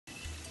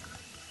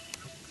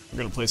We're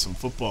gonna play some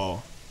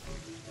football.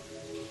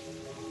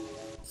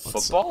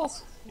 Football?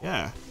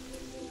 Yeah.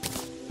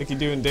 Like you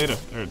do in Data.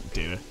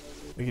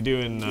 Like you do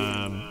in,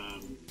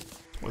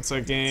 what's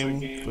that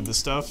game with the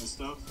stuff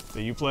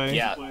that you play?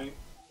 Yeah.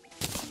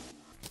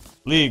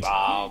 League.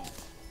 Oh,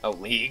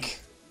 League.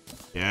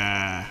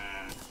 Yeah.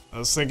 I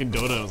was thinking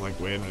Dota, I was like,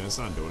 wait a minute, it's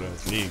not Dota,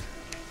 it's League.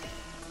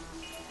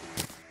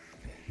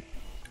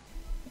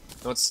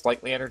 You know what's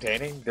slightly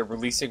entertaining? They're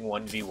releasing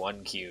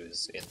 1v1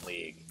 queues in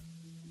League.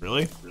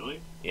 Really?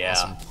 Yeah.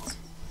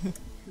 Awesome.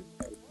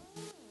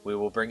 We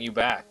will bring you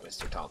back,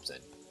 Mr. Thompson.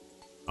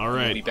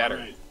 Alright. You'll be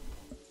better.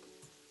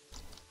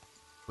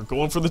 We're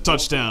going for the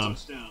touchdown.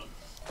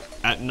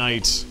 At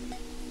night.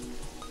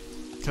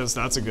 Because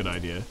that's a good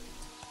idea.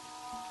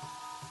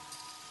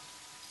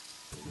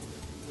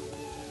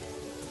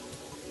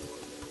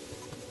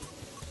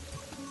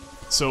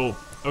 So,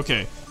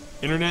 okay.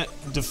 Internet,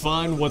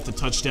 define what the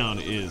touchdown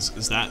is.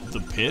 Is that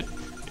the pit?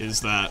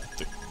 Is that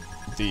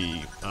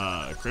the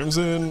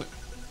crimson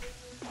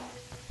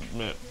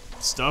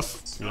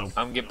stuff? You know. I'm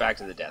gonna get back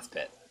to the death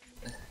pit.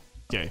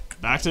 Okay,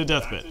 back to the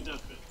death pit.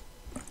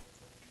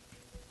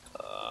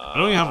 I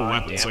don't even have a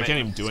weapon, so I can't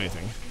even do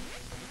anything.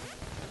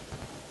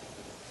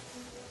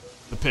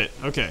 The pit,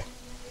 okay.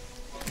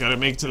 Gotta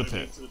make it to the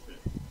pit.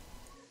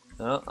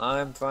 Well,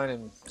 I'm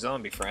finding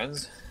zombie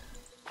friends.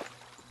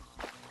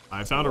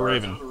 I found a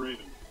raven.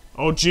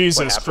 Oh,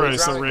 Jesus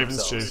Christ, the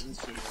raven's chasing.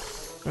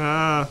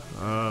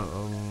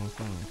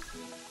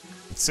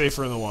 It's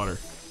safer in the water.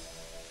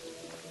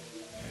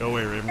 Go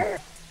away, raven.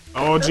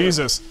 Oh,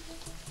 Jesus.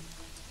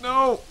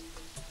 No!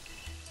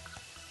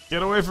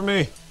 Get away from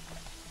me.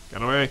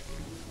 Get away.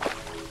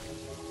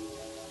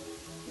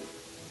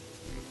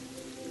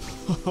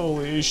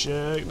 Holy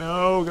shit.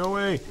 No, go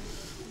away.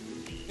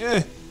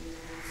 Yeah.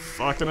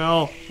 Fucking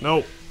hell.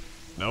 Nope.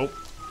 Nope.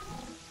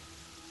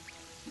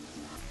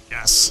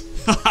 Yes.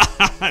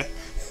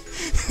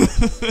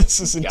 This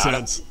is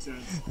intense.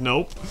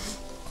 Nope.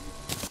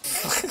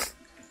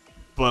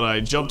 But I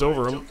jumped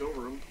over him.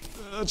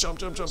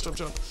 Jump.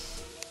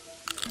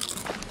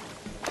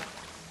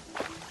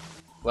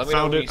 Let me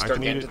know when you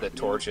start getting to the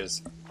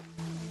torches.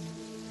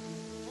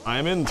 I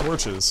am in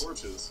torches.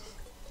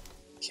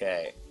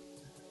 Okay.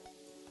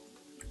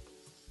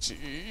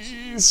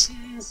 Jeez.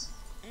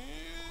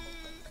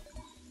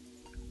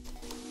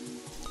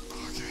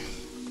 Okay.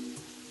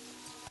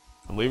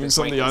 I'm leaving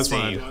some of the eyes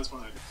behind.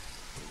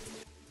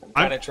 I'm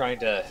kind of trying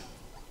to...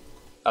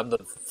 I'm the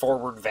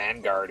forward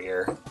vanguard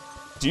here.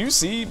 Do you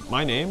see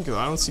my name? Because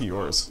I don't see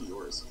yours.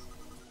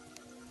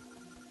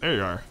 There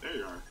you are.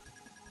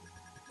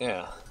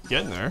 Yeah.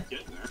 Getting there.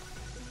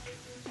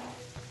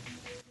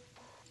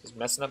 Just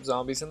messing up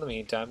zombies in the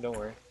meantime, don't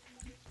worry.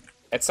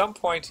 At some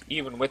point,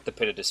 even with the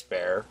Pit of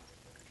Despair,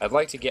 I'd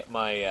like to get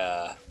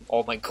my,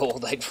 all my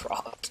gold I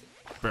dropped.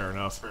 Fair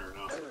enough.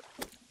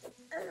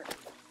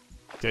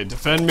 Okay,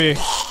 defend me.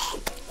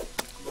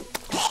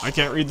 I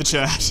can't read the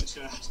chat.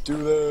 Do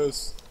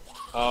this.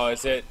 Oh,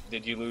 is it?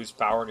 Did you lose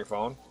power on your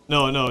phone?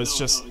 No, it's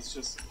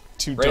just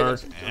too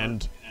dark,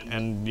 and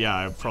yeah,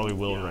 I probably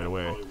will right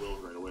away.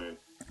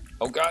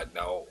 Oh God,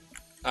 no.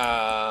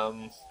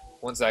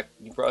 One sec.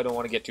 You probably don't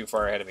want to get too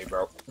far ahead of me,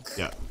 bro.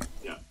 Yeah.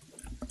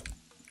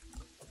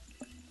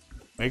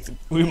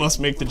 We must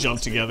make the jump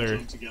together.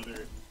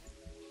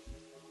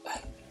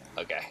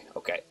 Okay.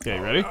 Okay,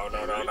 ready?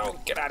 No.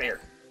 Get out of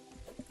here.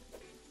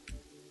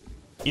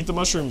 Eat the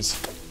mushrooms.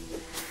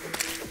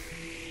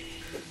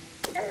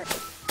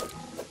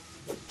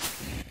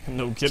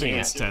 No kidding,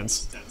 it's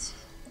tense.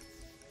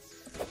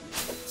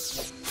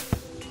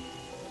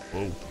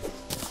 Whoa.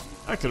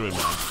 That could have been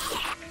bad.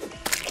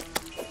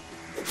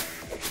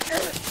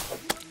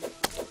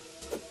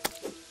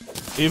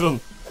 Leave him.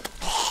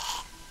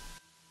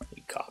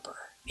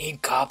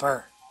 Need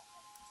copper.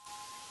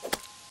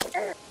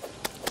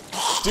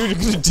 Dude,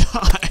 you're gonna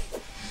die.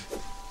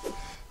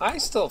 I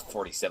still have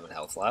 47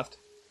 health left.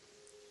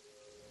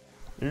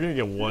 You're gonna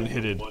get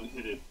one-hitted.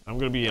 I'm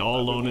gonna be all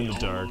alone in the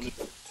dark.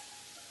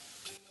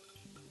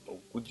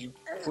 Would you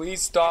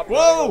please stop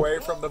running away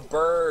from the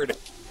bird?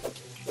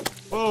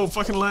 Whoa,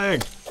 fucking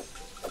lag.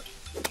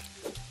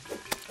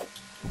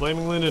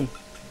 Blaming Lyndon.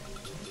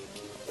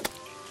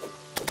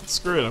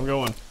 Screw it, I'm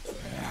going.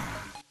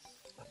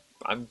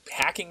 I'm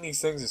hacking these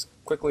things as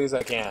quickly as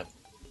I can.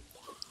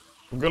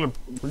 We're gonna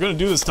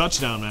do this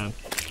touchdown, man.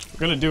 We're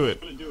gonna do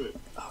it.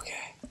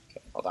 Okay.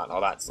 Hold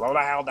on. Slow the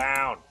hell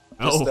down.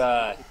 Oh.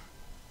 Just,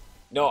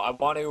 no, I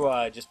want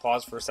to just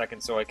pause for a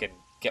second so I can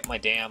get my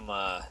damn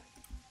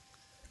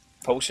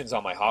potions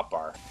on my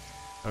hotbar.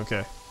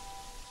 Okay.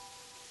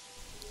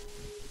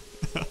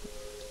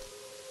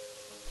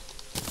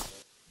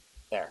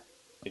 There.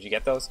 Did you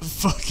get those?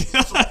 Fuck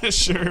yeah,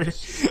 sure.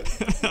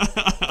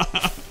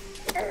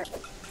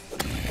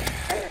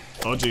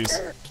 Oh jeez.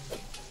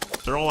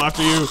 They're all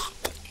after you.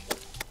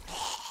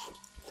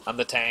 I'm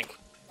the tank.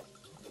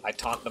 I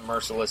taunt them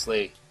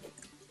mercilessly.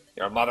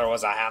 Your mother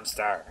was a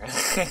hamster.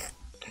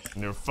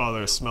 And your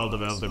father smelled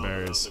of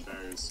elderberries.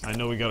 I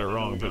know we got it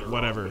wrong, but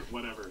whatever.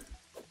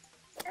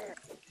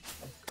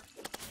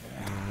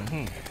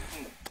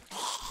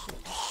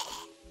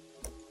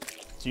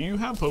 Do you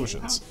have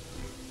potions?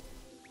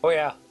 Oh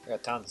yeah, I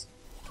got tons.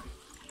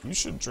 You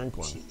should drink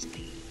one.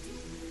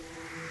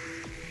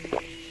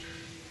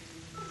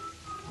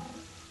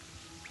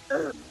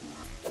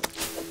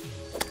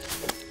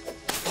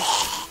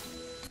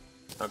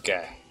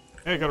 Okay.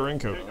 Hey, I got a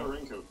raincoat.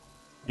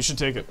 You should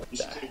take it.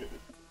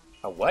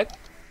 A what?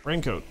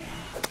 Raincoat.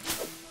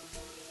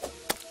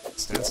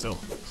 Stand still.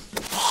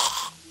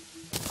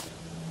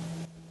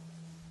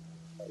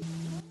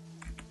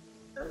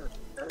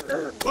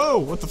 Whoa,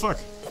 what the fuck?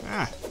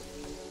 Ah.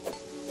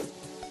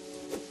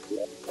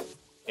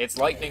 It's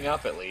lightening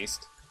up at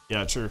least.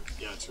 Yeah, true.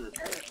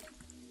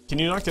 Can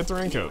you not get the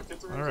raincoat?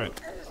 Alright.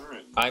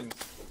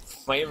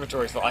 My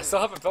inventory's full. I still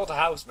haven't built a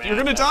house, man. You're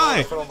gonna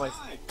die! My...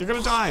 You're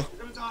gonna die!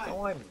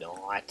 No, I'm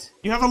not.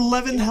 You have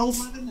 11 health!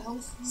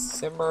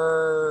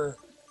 Simmer.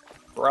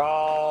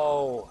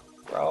 Bro.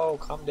 Bro,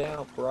 calm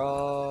down,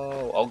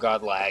 bro. Oh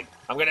god, lag.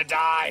 I'm gonna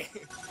die!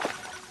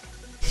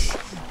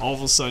 All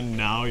of a sudden,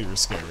 now you're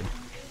scared.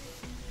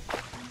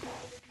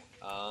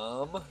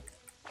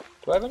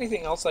 Do I have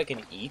anything else I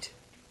can eat?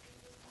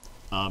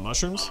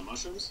 Mushrooms?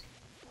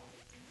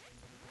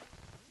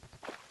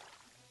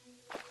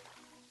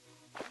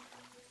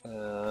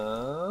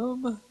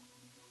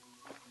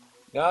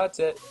 No, that's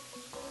it.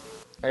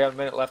 I got a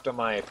minute left on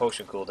my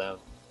potion cooldown.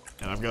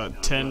 And I've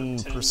got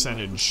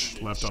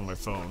 10% left on my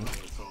phone.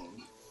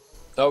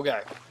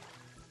 Okay.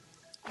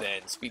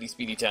 Then,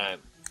 speedy time.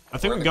 I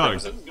think we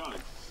got it.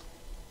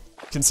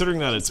 Considering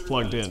that it's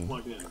plugged in.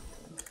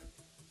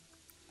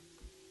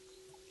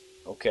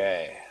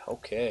 Okay.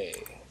 Okay.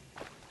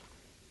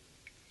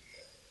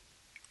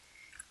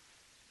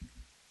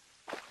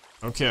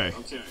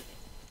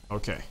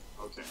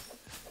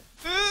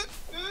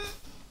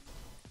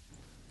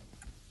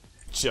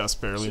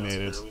 Just barely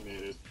made it.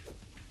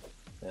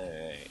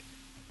 Alright.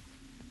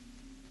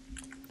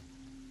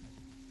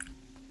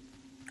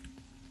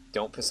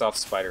 Don't piss off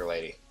Spider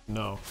Lady.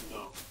 No.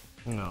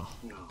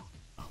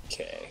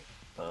 Okay.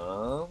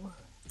 No.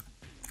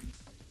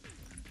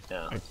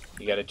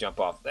 You gotta jump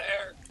off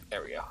there.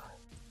 There we go.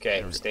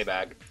 Okay, stay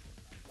back.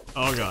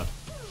 Oh god.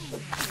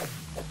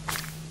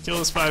 Kill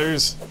the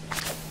spiders.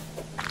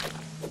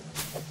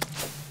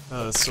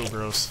 Oh, that's so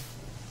gross.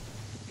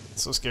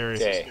 It's so scary.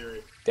 Okay.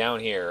 Down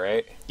here,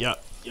 right? Yeah.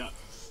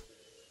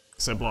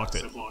 Because I blocked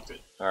it.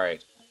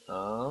 Alright.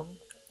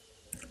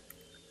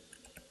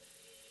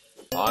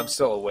 I'm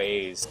still a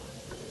ways.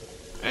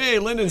 Hey,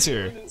 Lyndon's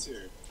here.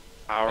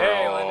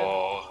 Hey, Lyndon.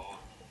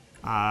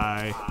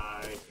 Hi.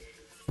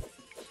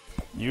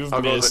 You've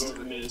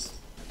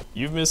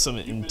missed some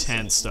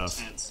intense stuff.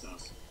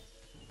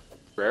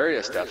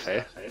 Terraria stuff,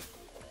 hey?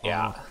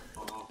 Yeah.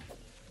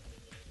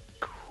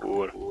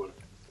 Cool.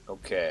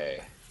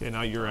 Okay. Okay,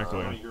 now you're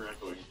echoing.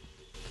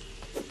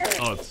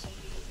 Oh, it's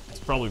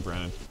probably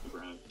Brandon.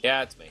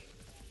 Yeah, it's me.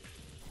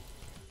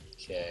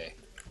 Okay.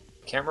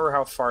 Can't remember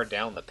how far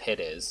down the pit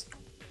is.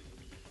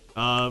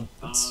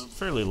 It's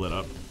fairly lit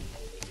up.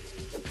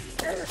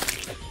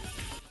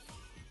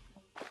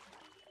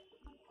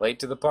 Late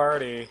to the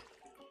party.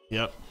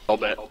 Yep. I'll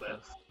bet.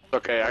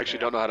 Okay, I actually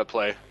don't know how to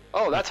play.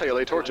 Oh, that's how you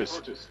lay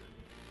torches.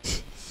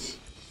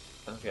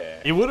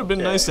 Okay. It would have been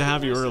nice to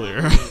have you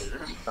earlier.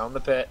 Found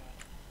the pit.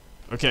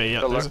 Okay,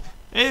 yeah.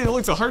 Hey,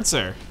 look, the heart's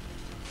there.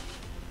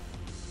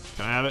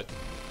 Can I have it?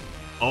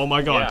 Oh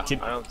my god.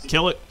 Yeah,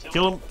 kill it.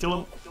 Kill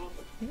him.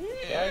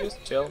 Yeah,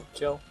 just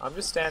chill. I'm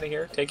just standing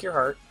here. Take your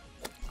heart.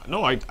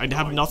 No, I'd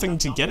have nothing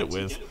to get it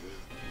with.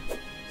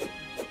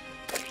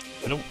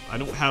 I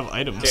don't have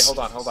items. Okay,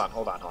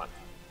 hold on.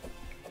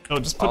 No,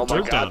 just put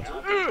dirt down.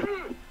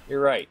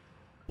 You're right.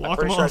 Block I'm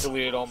pretty them sure I off.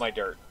 deleted all my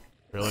dirt.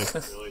 Really?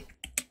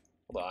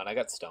 Hold on, I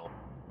got stone.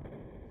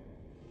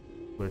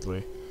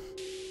 Quickly.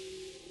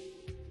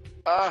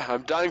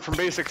 I'm dying from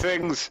basic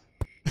things.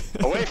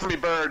 Away from me,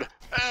 bird.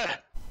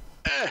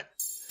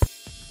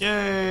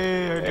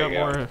 Yay! I got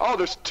more. Oh,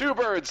 there's 2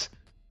 birds.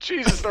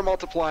 Jesus, they're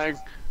multiplying.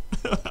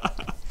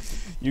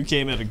 You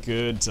came at a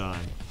good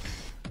time.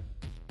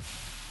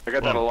 I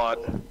got that a lot.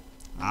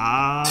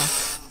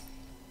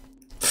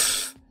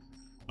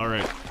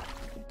 Alright.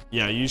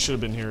 Yeah, you should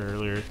have been here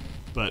earlier,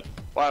 but...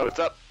 Wow, what's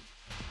up?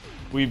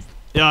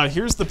 Yeah,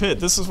 here's the pit.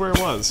 This is where it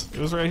was. It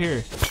was right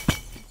here.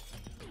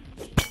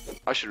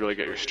 I should really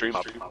get your stream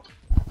up.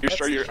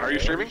 Are you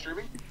streaming?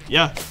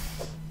 Yeah.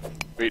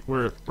 Wait.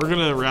 We're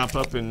gonna wrap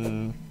up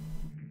in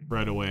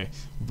right away.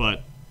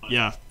 But,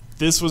 yeah.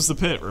 This was the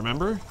pit,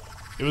 remember?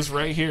 It was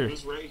right here.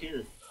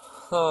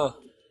 Huh.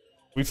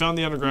 We found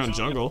the underground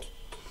jungle.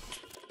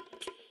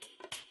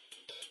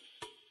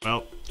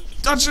 Well,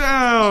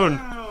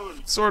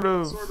 touchdown! Sort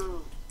of.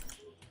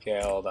 Okay,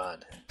 hold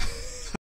on.